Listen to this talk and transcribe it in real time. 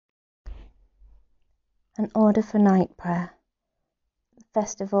An order for night prayer. The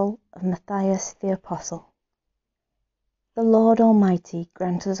festival of Matthias the Apostle. The Lord Almighty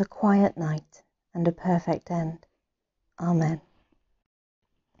grant us a quiet night and a perfect end. Amen.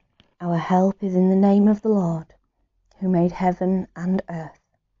 Our help is in the name of the Lord, who made heaven and earth.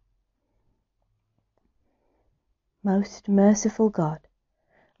 Most merciful God,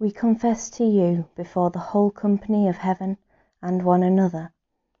 we confess to you before the whole company of heaven and one another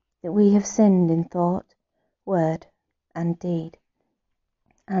that we have sinned in thought, word, and deed,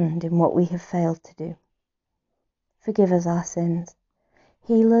 and in what we have failed to do. Forgive us our sins,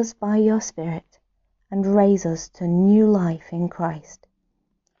 heal us by your Spirit, and raise us to new life in Christ.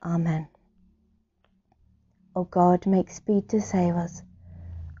 Amen. O God, make speed to save us.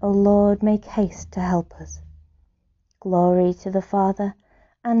 O Lord, make haste to help us. Glory to the Father,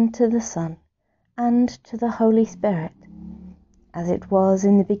 and to the Son, and to the Holy Spirit, as it was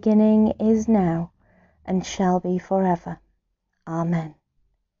in the beginning, is now, and shall be forever. Amen.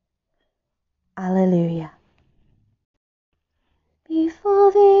 Alleluia.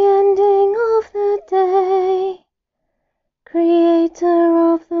 Before the ending of the day,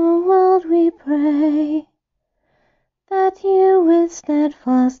 Creator of the world, we pray, that you with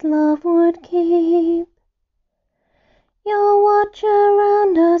steadfast love would keep your watch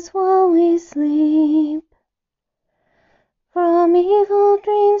around us while we sleep. From evil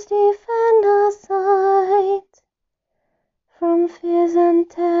dreams defend our sight, from fears and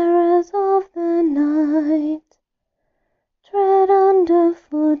terrors of the night. Tread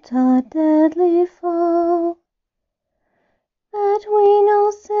underfoot our deadly foe, that we no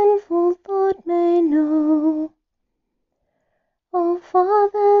sinful thought may know. O Father,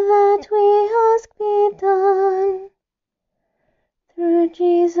 that we ask be done, through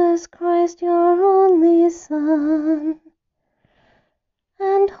Jesus Christ, your only Son,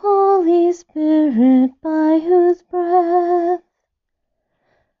 and Holy Spirit, by whose breath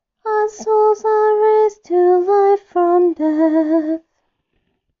our souls are raised to life from death.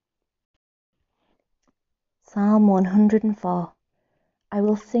 Psalm 104. I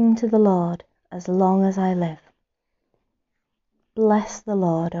will sing to the Lord as long as I live. Bless the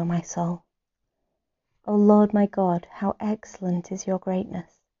Lord, O my soul. O Lord my God, how excellent is your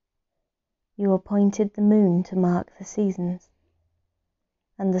greatness. You appointed the moon to mark the seasons,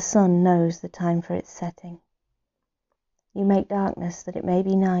 and the sun knows the time for its setting. You make darkness that it may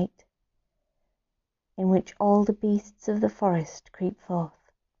be night, in which all the beasts of the forest creep forth.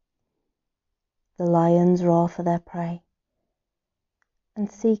 The lions roar for their prey, and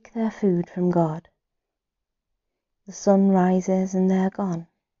seek their food from God. The sun rises and they are gone,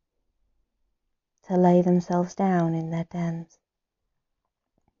 to lay themselves down in their dens.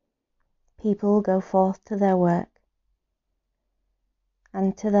 People go forth to their work,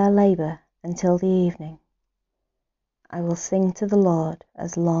 and to their labour until the evening. I will sing to the Lord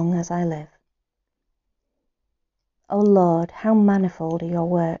as long as I live. O Lord, how manifold are your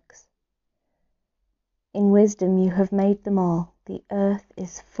works! In wisdom you have made them all. The earth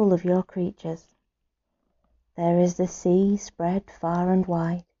is full of your creatures. There is the sea spread far and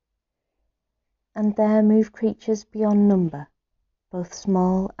wide, and there move creatures beyond number, both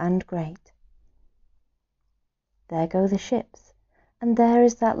small and great. There go the ships, and there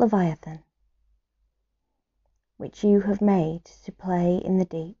is that Leviathan, which you have made to play in the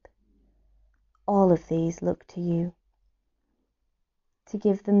deep. All of these look to you, to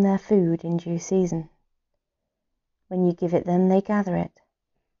give them their food in due season. When you give it them, they gather it.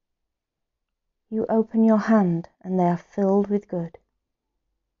 You open your hand, and they are filled with good.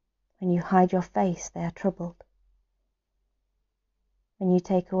 When you hide your face, they are troubled. When you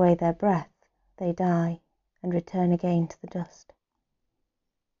take away their breath, they die and return again to the dust.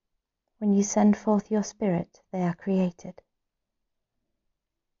 When you send forth your Spirit, they are created,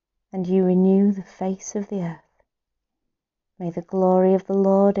 and you renew the face of the earth. May the glory of the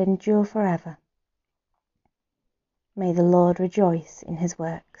Lord endure forever. May the Lord rejoice in his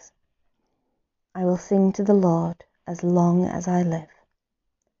works. I will sing to the Lord as long as I live.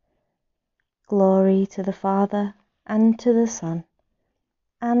 Glory to the Father, and to the Son,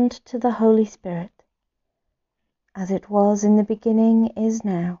 and to the Holy Spirit, as it was in the beginning, is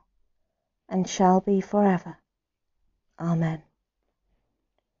now, and shall be forever. Amen.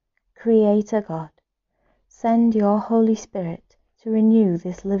 Creator God, send your Holy Spirit to renew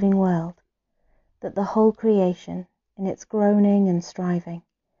this living world, that the whole creation, in its groaning and striving,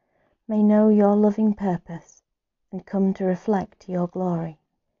 may know your loving purpose and come to reflect your glory.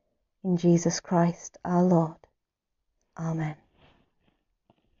 In Jesus Christ our Lord. Amen.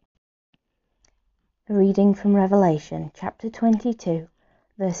 A reading from Revelation chapter 22,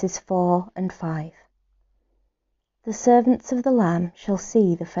 verses 4 and 5. The servants of the Lamb shall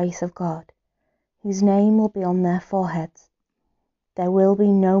see the face of God, whose name will be on their foreheads. There will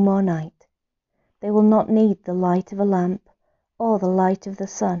be no more night. They will not need the light of a lamp or the light of the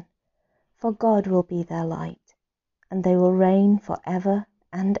sun, for God will be their light, and they will reign for ever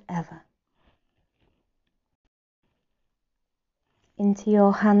and ever. Into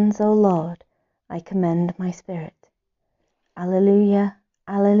your hands, O Lord, I commend my spirit. Alleluia,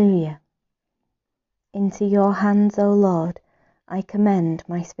 alleluia. Into your hands, O Lord, I commend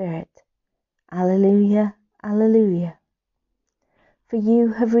my spirit. Alleluia, alleluia. For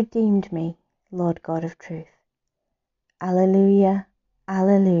you have redeemed me, Lord God of truth. Alleluia,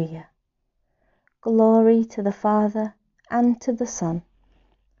 alleluia. Glory to the Father, and to the Son,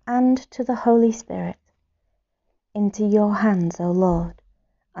 and to the Holy Spirit. Into your hands, O Lord,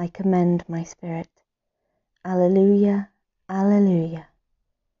 I commend my spirit. Alleluia, alleluia.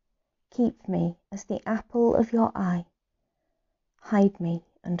 Keep me as the apple of your eye. Hide me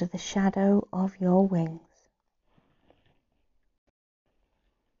under the shadow of your wings.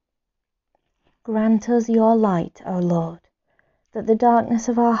 Grant us your light, O Lord, that the darkness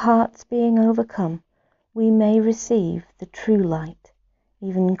of our hearts being overcome, we may receive the true light,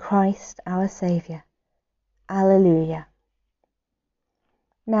 even Christ our Saviour. Alleluia.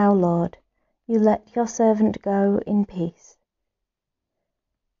 Now, Lord, you let your servant go in peace.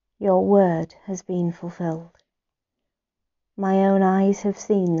 Your word has been fulfilled. My own eyes have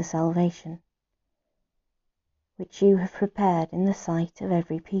seen the salvation, which you have prepared in the sight of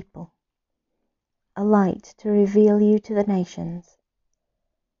every people, a light to reveal you to the nations,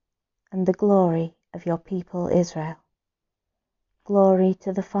 and the glory of your people Israel. Glory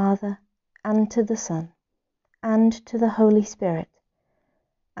to the Father, and to the Son, and to the Holy Spirit,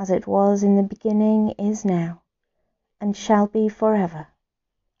 as it was in the beginning, is now, and shall be forever.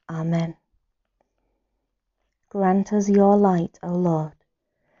 Amen. Grant us your light, O Lord,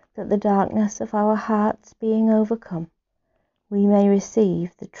 that the darkness of our hearts being overcome, we may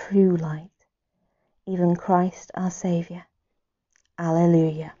receive the true light, even Christ our Saviour.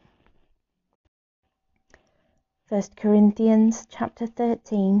 Alleluia. 1 Corinthians chapter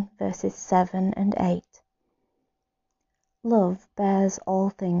 13, verses 7 and 8. Love bears all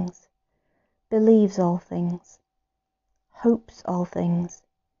things, believes all things, hopes all things,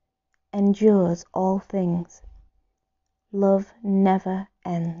 endures all things. Love never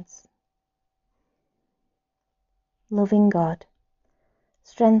ends. Loving God,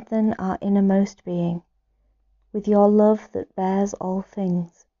 strengthen our innermost being with your love that bears all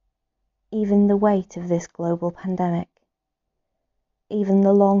things, even the weight of this global pandemic, even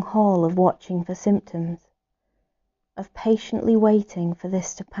the long haul of watching for symptoms, of patiently waiting for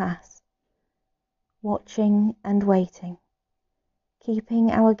this to pass, watching and waiting,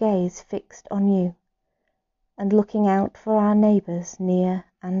 keeping our gaze fixed on you, and looking out for our neighbours near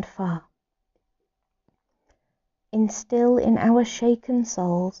and far. Instill in our shaken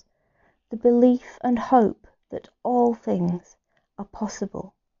souls the belief and hope that all things are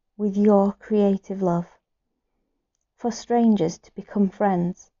possible with your creative love, for strangers to become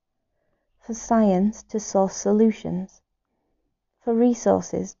friends, for science to source solutions, for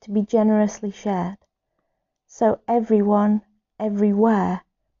resources to be generously shared, so everyone, everywhere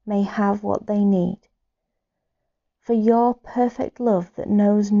may have what they need. For your perfect love that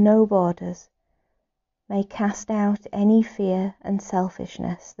knows no borders may cast out any fear and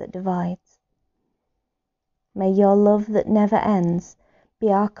selfishness that divides. May your love that never ends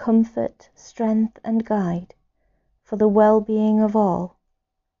be our comfort, strength, and guide for the well-being of all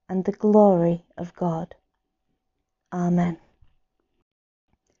and the glory of God. Amen.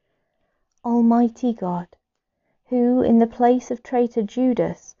 Almighty God, who in the place of traitor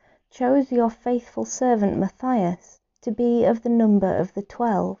Judas chose your faithful servant Matthias to be of the number of the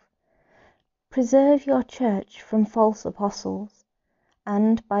 12, preserve your church from false apostles,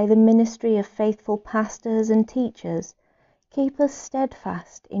 and by the ministry of faithful pastors and teachers, keep us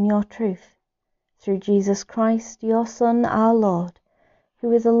steadfast in your truth, through Jesus Christ, your Son, our Lord,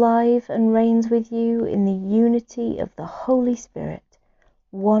 who is alive and reigns with you in the unity of the Holy Spirit,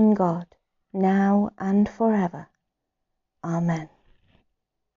 one God, now and forever. Amen.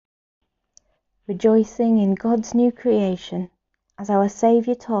 Rejoicing in God's new creation, as our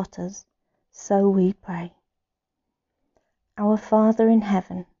Saviour taught us, so we pray. Our Father in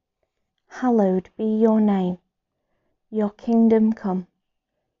heaven, hallowed be your name. Your kingdom come,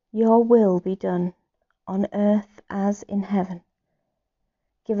 your will be done, on earth as in heaven.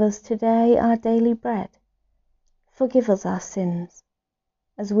 Give us today our daily bread. Forgive us our sins,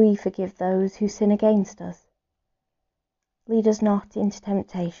 as we forgive those who sin against us. Lead us not into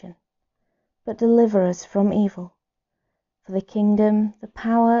temptation, but deliver us from evil. For the kingdom, the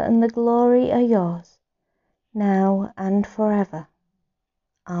power, and the glory are yours, now and forever.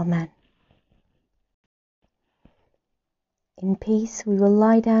 Amen. In peace we will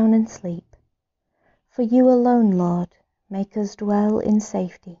lie down and sleep, for you alone, Lord, make us dwell in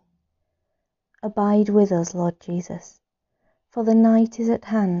safety. Abide with us, Lord Jesus, for the night is at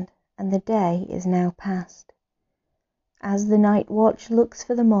hand, and the day is now past. As the night watch looks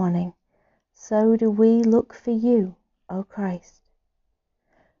for the morning, so do we look for you, O Christ.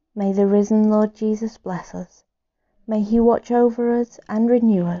 May the risen Lord Jesus bless us. May he watch over us and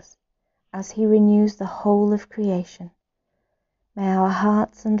renew us, as he renews the whole of creation. May our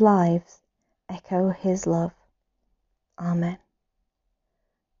hearts and lives echo his love. Amen.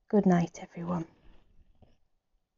 Good night, everyone.